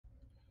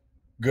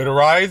Good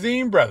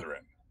rising,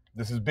 brethren.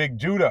 This is Big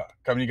Judah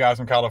coming to you guys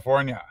from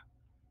California.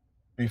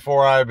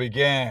 Before I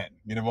begin,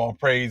 give all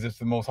praises to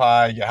the Most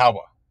High Yahweh.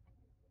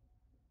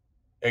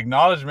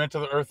 Acknowledgement to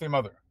the earthly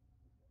mother.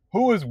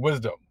 Who is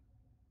wisdom?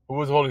 Who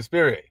is Holy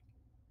Spirit?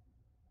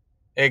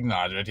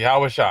 Acknowledgement to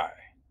Yahweh Shai.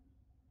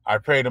 I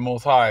pray the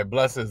Most High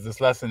blesses this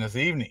lesson this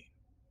evening,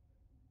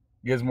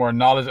 gives more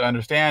knowledge and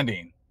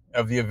understanding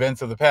of the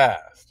events of the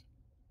past,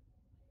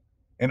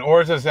 in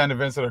order to understand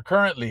events that are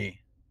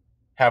currently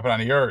happening on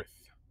the earth,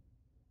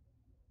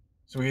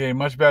 so we get a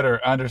much better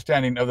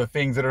understanding of the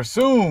things that are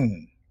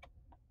soon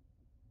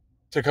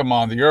to come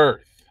on the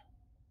earth.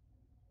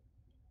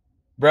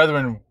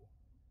 Brethren,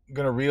 I'm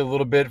going to read a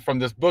little bit from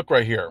this book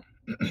right here,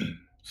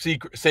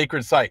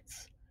 Sacred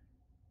Sites,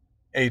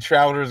 a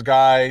traveler's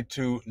guide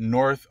to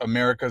North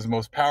America's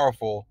most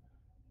powerful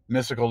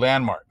mystical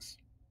landmarks.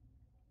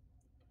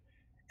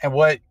 And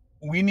what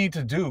we need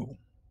to do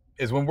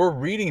is, when we're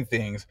reading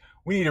things,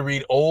 we need to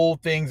read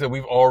old things that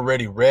we've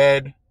already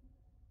read,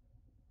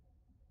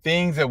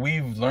 things that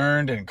we've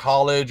learned in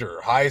college or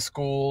high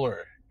school or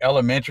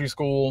elementary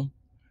school,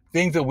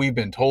 things that we've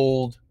been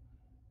told,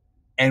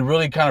 and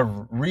really kind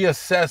of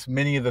reassess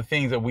many of the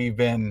things that we've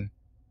been,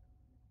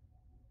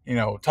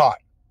 taught.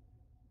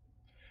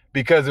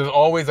 Because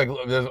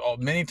there's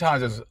many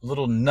times there's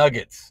little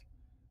nuggets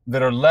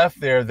that are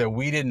left there that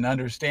we didn't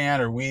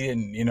understand or we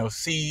didn't,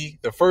 see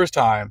the first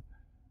time,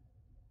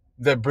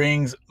 that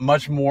brings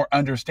much more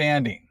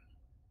understanding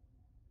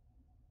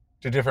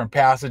to different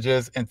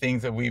passages and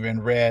things that we've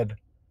read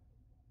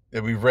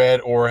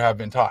or have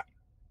been taught.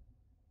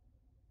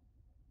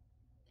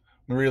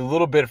 I'm going to read a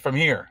little bit from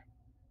here,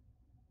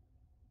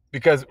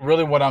 because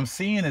really what I'm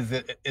seeing is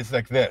that it's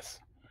like this.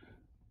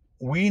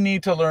 We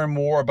need to learn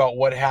more about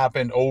what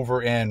happened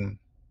over in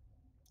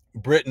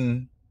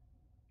Britain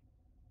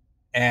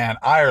and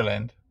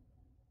Ireland,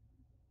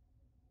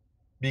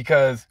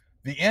 because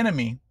the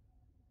enemy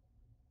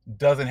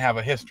doesn't have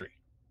a history.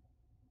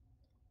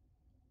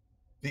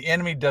 The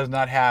enemy does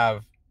not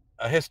have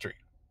a history.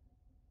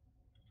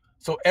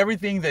 So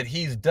everything that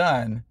he's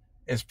done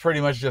is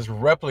pretty much just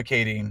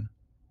replicating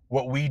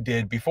what we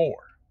did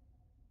before.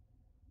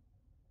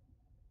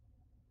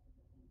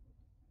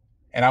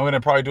 And I'm going to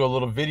probably do a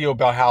little video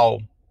about how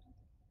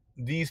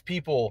these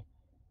people,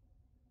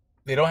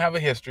 they don't have a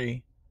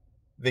history.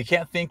 They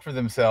can't think for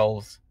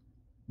themselves.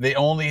 They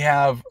only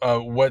have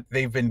what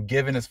they've been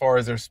given as far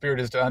as their spirit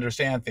is to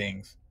understand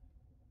things.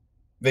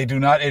 They do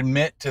not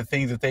admit to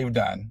things that they've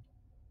done.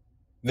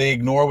 They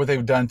ignore what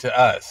they've done to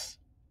us.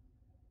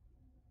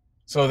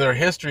 So their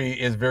history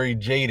is very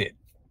jaded.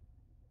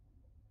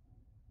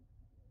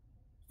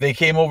 They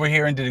came over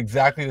here and did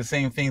exactly the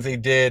same things they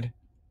did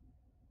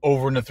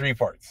over in the three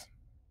parts.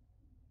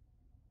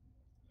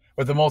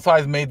 But the Most High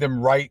has made them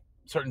write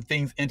certain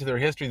things into their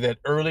history that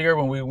earlier,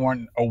 when we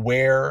weren't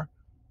aware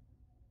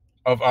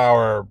of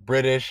our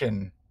British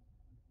and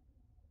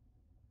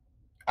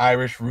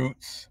Irish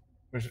roots,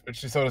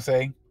 which is so to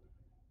say,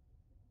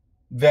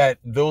 that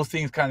those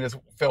things kind of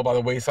just fell by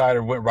the wayside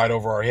or went right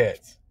over our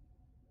heads.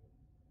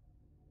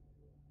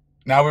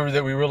 Now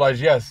we realize,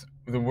 yes,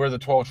 we're the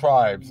 12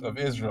 tribes of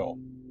Israel.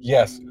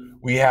 Yes,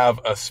 we have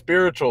a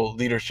spiritual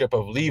leadership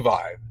of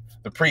Levi,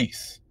 the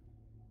priests,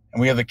 and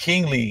we have the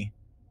kingly,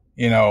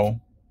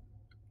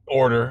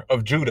 order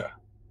of Judah.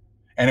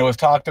 And it was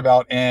talked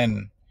about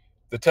in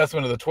the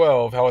Testament of the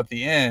 12, how at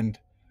the end,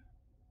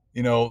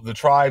 the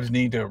tribes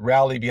need to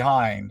rally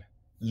behind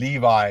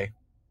Levi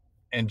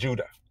and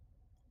Judah,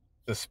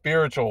 the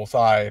spiritual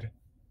side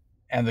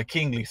and the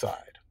kingly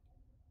side.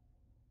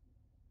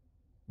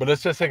 But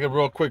let's just take a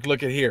real quick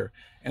look at here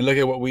and look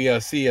at what we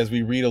see as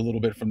we read a little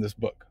bit from this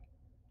book.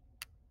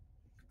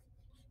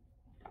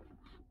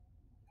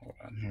 Hold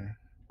on here.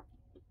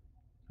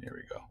 Here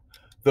we go.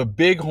 The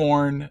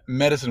Bighorn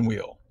Medicine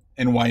Wheel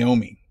in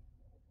Wyoming.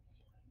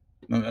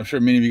 I'm sure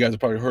many of you guys have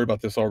probably heard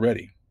about this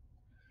already.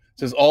 It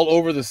says, all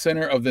over the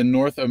center of the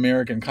North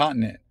American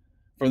continent,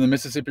 from the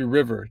Mississippi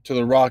River to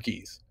the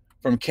Rockies,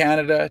 from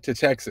Canada to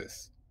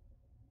Texas,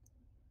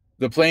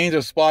 the plains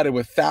are spotted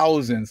with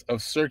thousands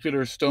of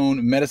circular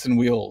stone medicine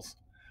wheels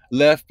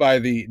left by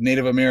the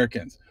Native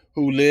Americans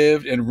who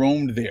lived and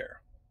roamed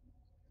there.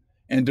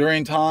 And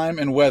during time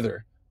and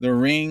weather, the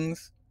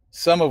rings,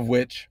 some of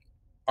which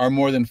are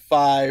more than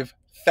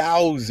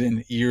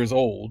 5,000 years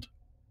old,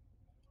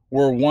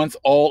 were once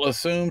all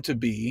assumed to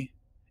be,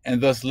 and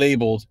thus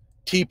labeled,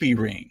 teepee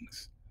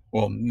rings.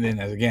 Well, then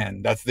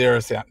again, that's their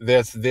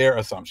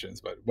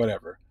assumptions, but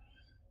whatever.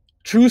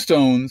 True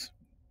stones,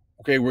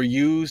 were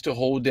used to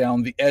hold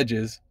down the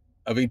edges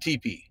of a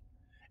teepee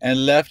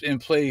and left in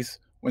place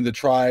when the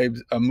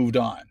tribes moved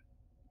on.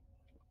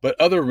 But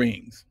other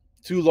rings,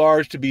 too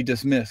large to be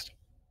dismissed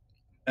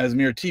as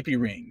mere teepee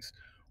rings,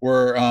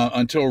 were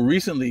until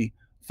recently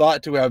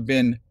thought to have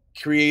been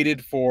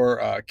created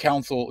for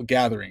council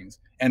gatherings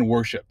and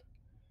worship.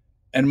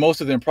 And most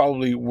of them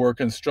probably were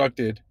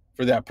constructed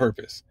for that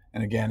purpose.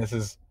 And again, this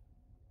is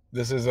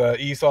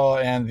Esau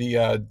and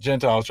the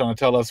Gentiles trying to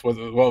tell us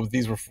what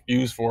these were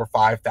used for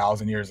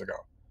 5,000 years ago.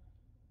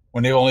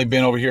 when they've only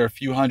been over here a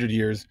few hundred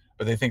years,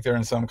 but they think they're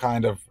in some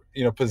kind of,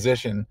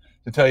 position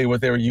to tell you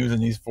what they were using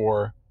these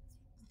for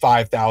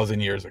 5,000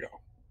 years ago.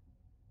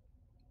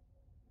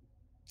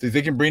 So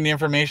they can bring the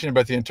information,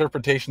 but the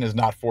interpretation is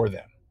not for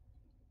them.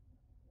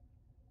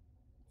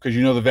 Because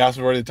the vast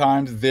majority of the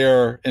times,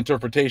 their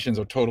interpretations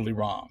are totally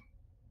wrong.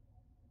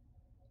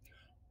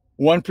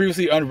 One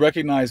previously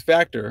unrecognized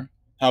factor,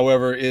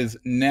 however, is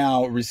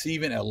now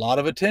receiving a lot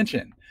of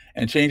attention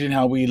and changing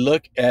how we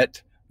look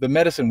at the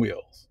medicine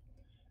wheels.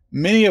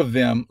 Many of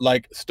them,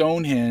 like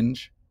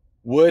Stonehenge,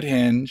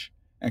 Woodhenge,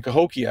 and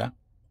Cahokia,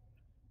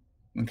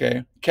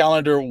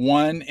 Calendar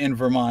 1 in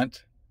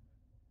Vermont,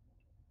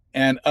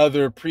 and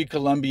other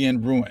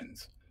pre-Columbian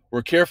ruins,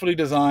 were carefully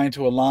designed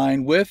to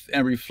align with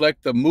and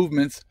reflect the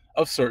movements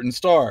of certain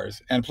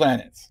stars and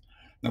planets.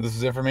 Now, this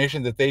is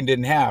information that they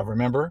didn't have,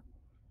 remember?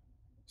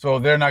 So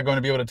they're not going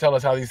to be able to tell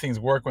us how these things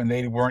work when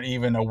they weren't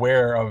even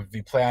aware of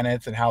the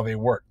planets and how they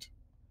worked.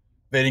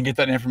 They didn't get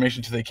that information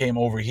until they came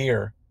over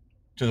here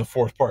to the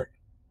fourth part.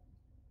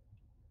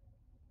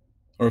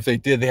 Or if they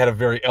did, they had a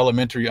very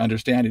elementary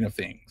understanding of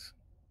things.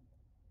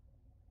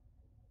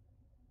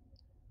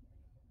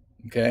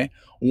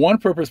 One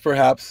purpose,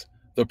 perhaps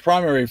the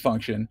primary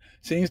function,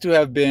 seems to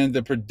have been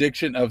the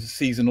prediction of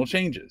seasonal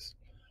changes.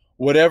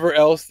 Whatever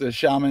else the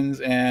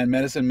shamans and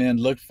medicine men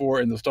looked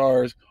for in the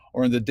stars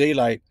or in the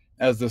daylight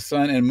as the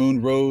sun and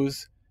moon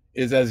rose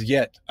is as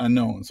yet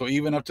unknown. So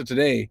even up to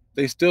today,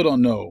 they still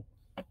don't know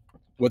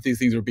what these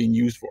things are being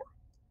used for.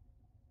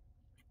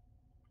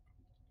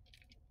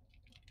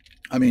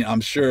 I mean,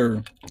 I'm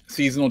sure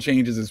seasonal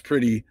changes is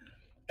pretty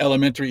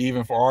elementary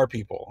even for our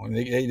people. I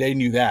mean, they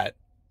knew that.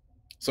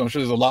 So I'm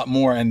sure there's a lot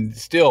more, and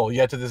still,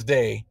 yet to this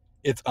day,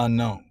 it's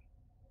unknown.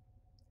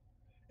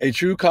 A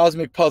true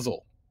cosmic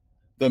puzzle,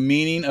 the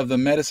meaning of the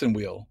medicine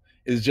wheel,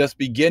 is just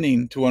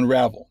beginning to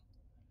unravel.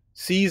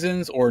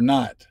 Seasons or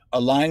not,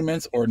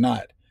 alignments or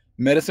not,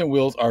 medicine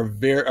wheels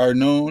are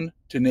known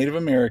to Native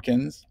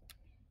Americans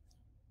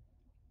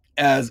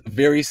as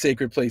very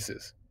sacred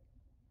places,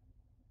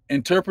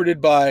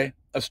 interpreted by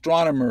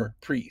astronomer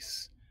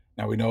priests.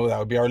 Now we know that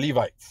would be our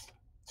Levites,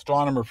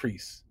 astronomer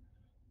priests,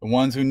 the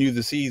ones who knew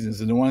the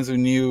seasons and the ones who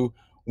knew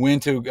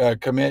when to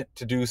commit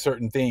to do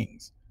certain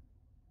things.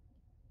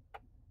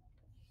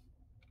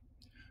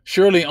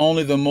 Surely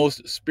only the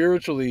most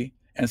spiritually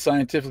and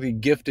scientifically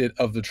gifted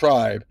of the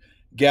tribe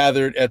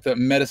gathered at the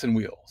medicine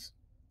wheels.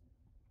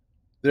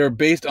 They're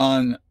based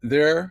on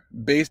their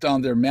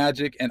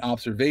magic and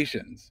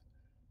observations.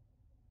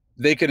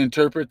 They can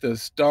interpret the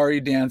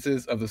starry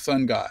dances of the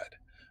sun god,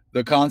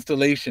 the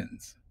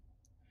constellations,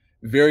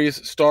 various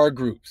star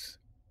groups,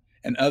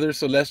 and other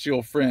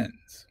celestial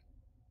friends.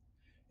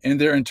 In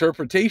their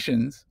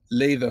interpretations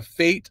lay the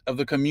fate of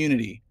the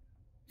community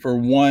for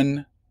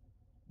one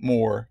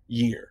more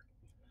year.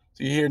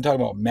 So you hear them talking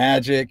about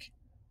magic,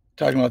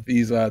 talking about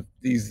these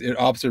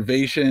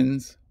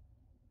observations,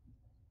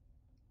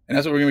 and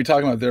that's what we're going to be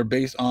talking about. They're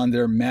based on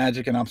their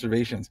magic and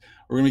observations.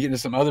 We're going to get into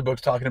some other books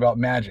talking about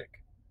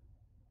magic,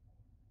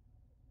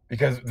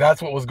 because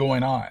that's what was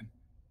going on.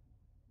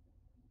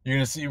 You're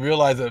going to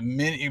realize that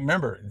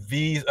remember,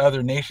 these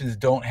other nations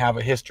don't have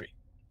a history.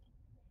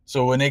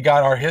 So when they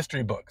got our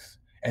history books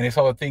and they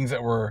saw the things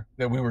that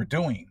we were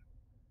doing,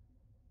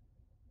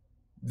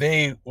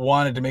 they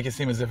wanted to make it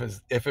seem as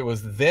if it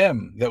was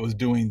them that was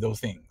doing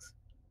those things.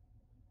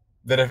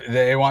 That if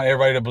they want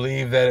everybody to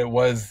believe that it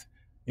was,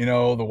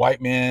 the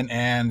white men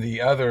and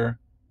the other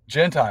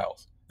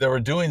Gentiles that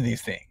were doing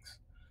these things.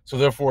 So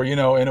therefore, in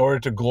order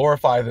to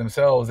glorify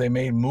themselves, they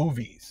made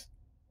movies.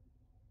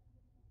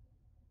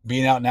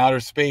 Being out in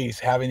outer space,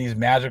 having these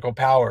magical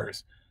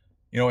powers,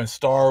 in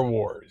Star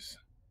Wars,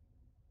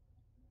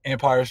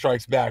 Empire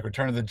Strikes Back,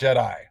 Return of the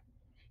Jedi.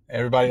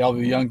 Everybody, all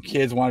the young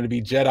kids wanted to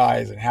be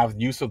Jedis and have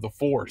use of the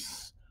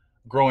Force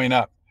growing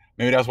up.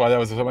 Maybe that's why that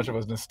was so much of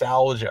a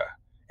nostalgia,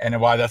 and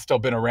why that's still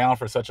been around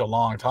for such a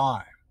long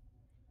time.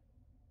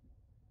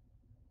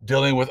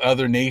 Dealing with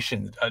other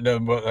nations,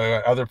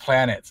 other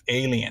planets,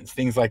 aliens,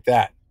 things like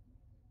that.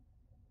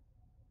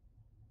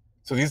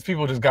 So these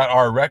people just got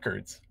our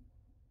records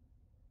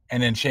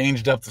and then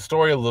changed up the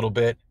story a little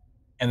bit,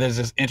 and then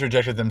just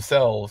interjected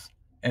themselves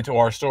into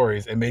our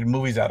stories and made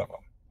movies out of them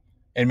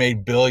and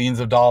made billions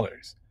of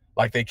dollars,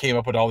 like they came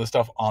up with all this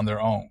stuff on their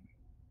own.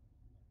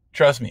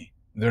 Trust me,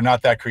 they're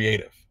not that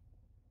creative.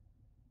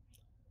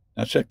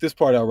 Now check this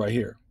part out right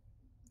here.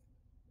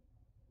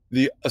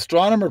 The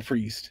astronomer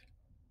priest,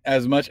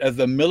 as much as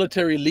the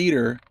military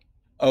leader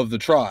of the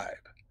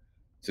tribe.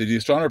 So the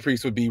astronomer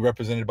priest would be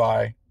represented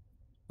by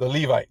the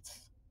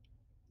Levites.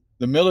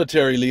 The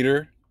military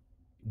leader,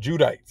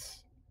 Judites.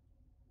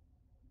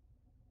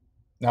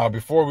 Now,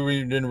 before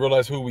we didn't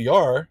realize who we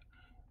are,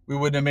 we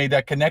wouldn't have made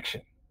that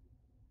connection.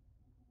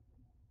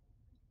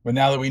 But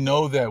now that we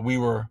know that we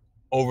were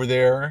over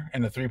there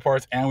in the three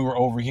parts and we were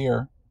over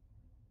here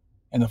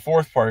in the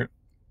fourth part,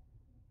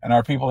 and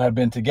our people had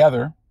been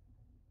together,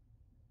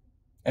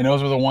 and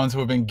those were the ones who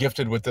have been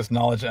gifted with this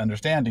knowledge and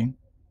understanding,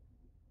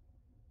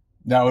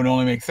 that would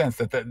only make sense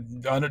that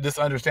this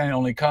understanding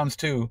only comes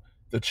to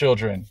the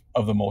children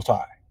of the Most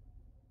High.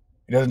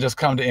 It doesn't just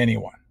come to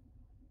anyone.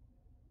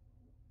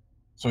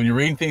 So when you're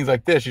reading things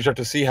like this, you start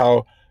to see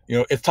how,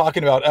 it's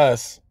talking about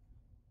us,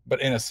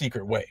 but in a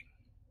secret way.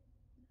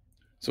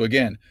 So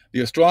again,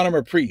 the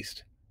astronomer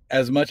priest,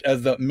 as much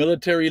as the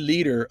military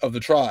leader of the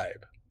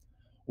tribe,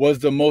 was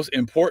the most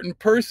important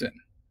person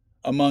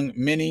among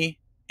many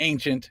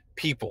ancient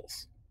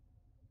peoples.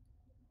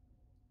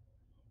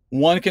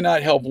 One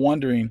cannot help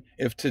wondering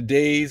if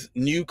today's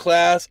new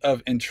class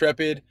of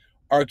intrepid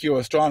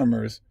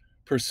archaeoastronomers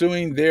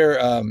pursuing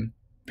their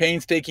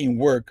painstaking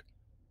work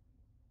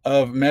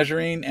of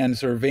measuring and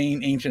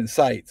surveying ancient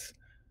sites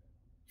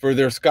for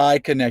their sky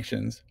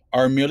connections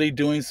are merely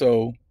doing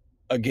so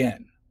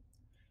again,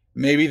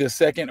 maybe the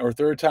second or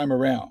third time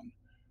around,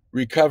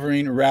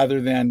 recovering rather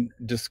than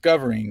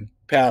discovering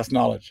past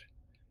knowledge.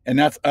 And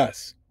that's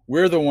us.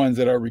 We're the ones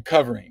that are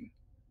recovering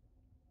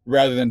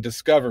rather than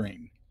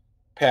discovering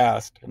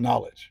past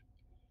knowledge.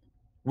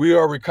 We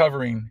are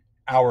recovering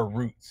our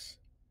roots.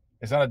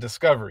 It's not a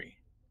discovery,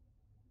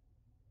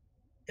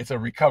 it's a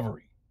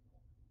recovery.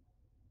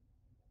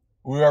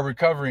 We are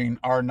recovering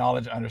our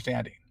knowledge and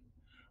understanding.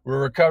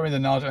 We're recovering the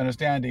knowledge and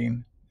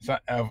understanding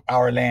of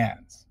our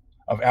lands,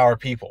 of our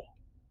people.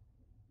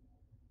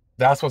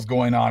 That's what's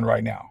going on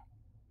right now.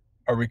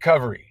 A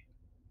recovery,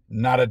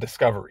 not a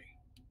discovery.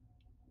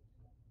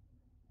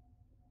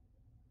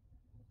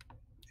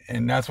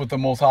 And that's what the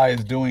Most High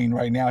is doing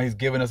right now. He's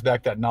giving us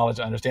back that knowledge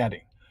and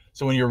understanding.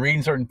 So when you're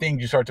reading certain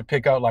things, you start to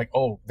pick out like,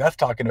 oh, that's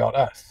talking about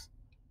us.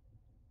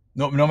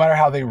 No matter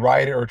how they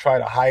write it or try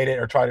to hide it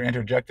or try to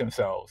interject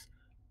themselves,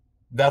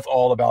 that's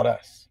all about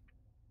us.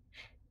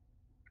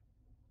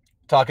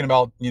 Talking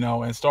about,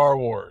 in Star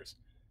Wars,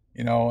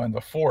 and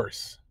the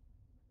Force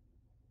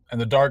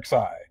and the dark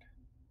side.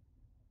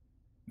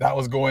 That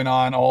was going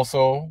on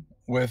also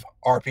with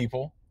our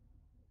people.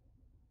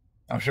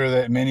 I'm sure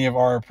that many of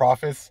our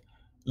prophets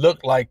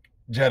look like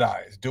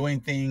Jedis doing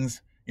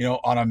things,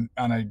 on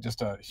a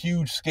just a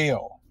huge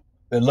scale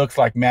that looks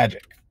like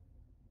magic.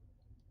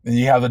 Then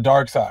you have the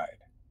dark side.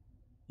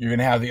 You're going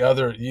to have the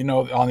other,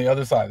 on the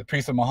other side, the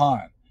priests of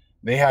Mahan.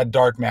 They had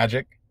dark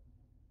magic.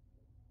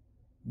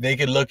 They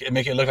could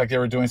make it look like they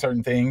were doing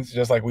certain things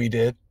just like we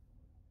did.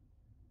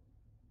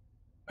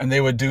 And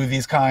they would do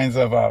these kinds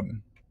of,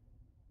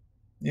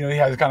 you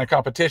had these kind of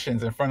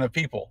competitions in front of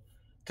people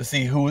to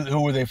see who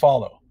would they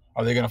follow.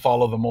 Are they going to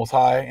follow the Most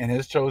High and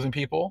his chosen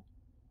people?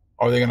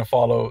 Or are they going to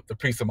follow the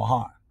priests of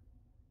Mahan?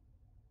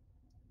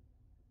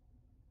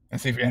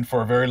 And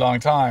for a very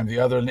long time, the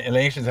other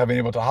nations have been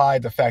able to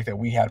hide the fact that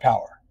we had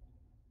power.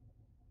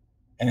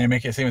 And they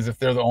make it seem as if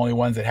they're the only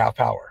ones that have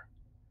power.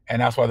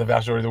 And that's why the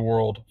vast majority of the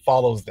world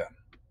follows them.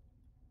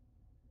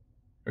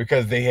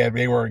 Because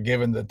they were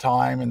given the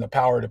time and the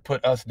power to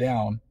put us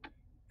down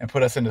and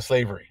put us into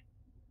slavery.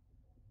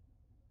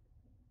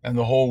 And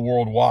the whole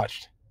world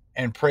watched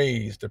and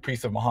praised the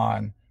priests of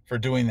Mahan for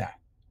doing that.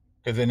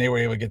 Because then they were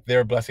able to get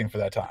their blessing for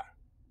that time.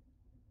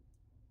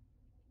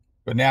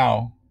 But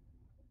now,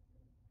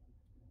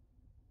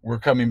 we're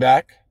coming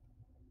back.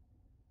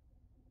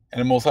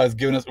 And the Most High has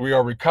given us, we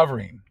are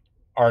recovering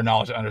our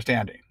knowledge and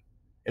understanding.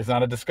 It's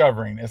not a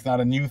discovering. It's not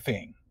a new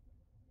thing.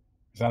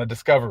 It's not a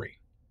discovery.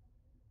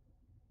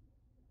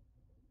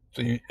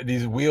 So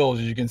these wheels,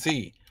 as you can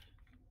see,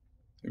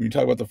 when you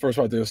talk about the first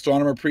part, the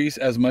astronomer priest,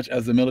 as much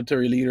as the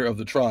military leader of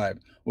the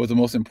tribe, was the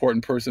most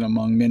important person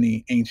among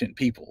many ancient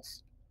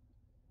peoples.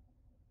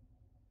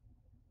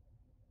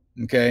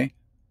 Okay?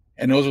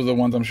 And those are the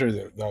ones I'm sure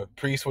the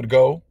priests would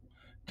go.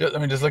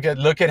 Just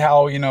look at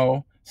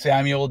how,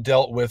 Samuel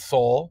dealt with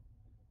Saul.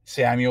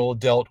 Samuel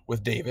dealt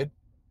with David.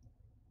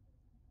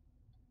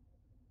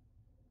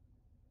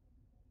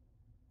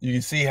 You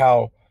can see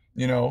how,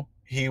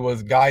 he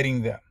was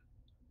guiding them,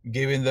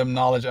 giving them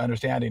knowledge and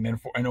understanding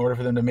in order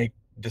for them to make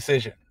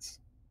decisions.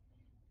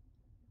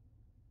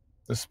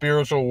 The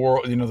spiritual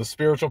world, the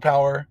spiritual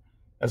power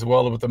as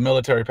well as with the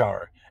military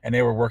power, and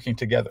they were working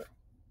together.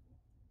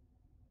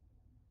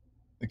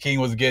 The king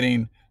was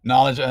getting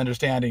knowledge,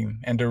 understanding,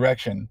 and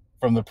direction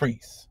from the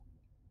priests.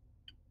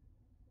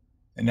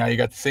 And now you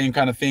got the same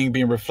kind of thing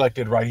being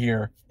reflected right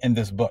here in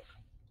this book.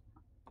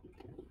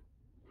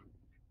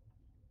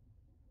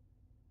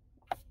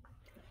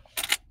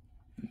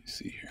 Let me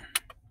see here.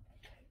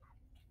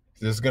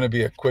 This is going to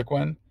be a quick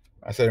one.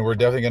 I said we're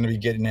definitely going to be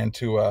getting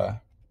into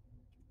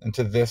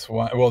this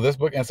one. Well, this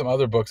book and some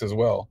other books as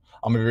well.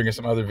 I'm going to be bringing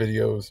some other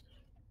videos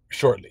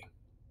shortly.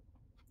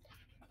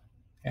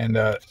 And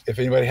if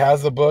anybody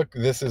has the book,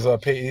 this is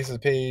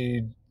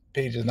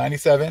pages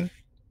 97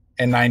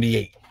 and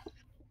 98.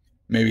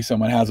 Maybe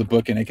someone has a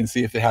book and they can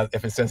see if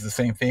it says the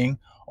same thing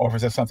or if it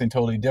says something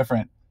totally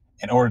different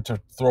in order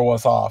to throw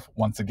us off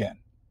once again.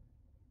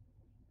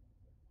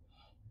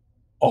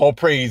 All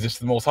praise is to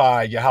the Most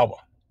High Yahweh.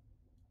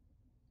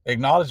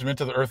 Acknowledgement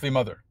to the earthly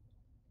mother.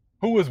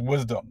 Who is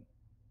wisdom?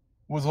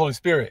 Who is the Holy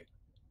Spirit?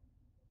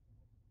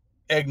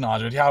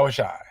 Acknowledgement to Yahweh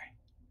Shai.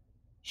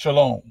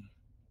 Shalom.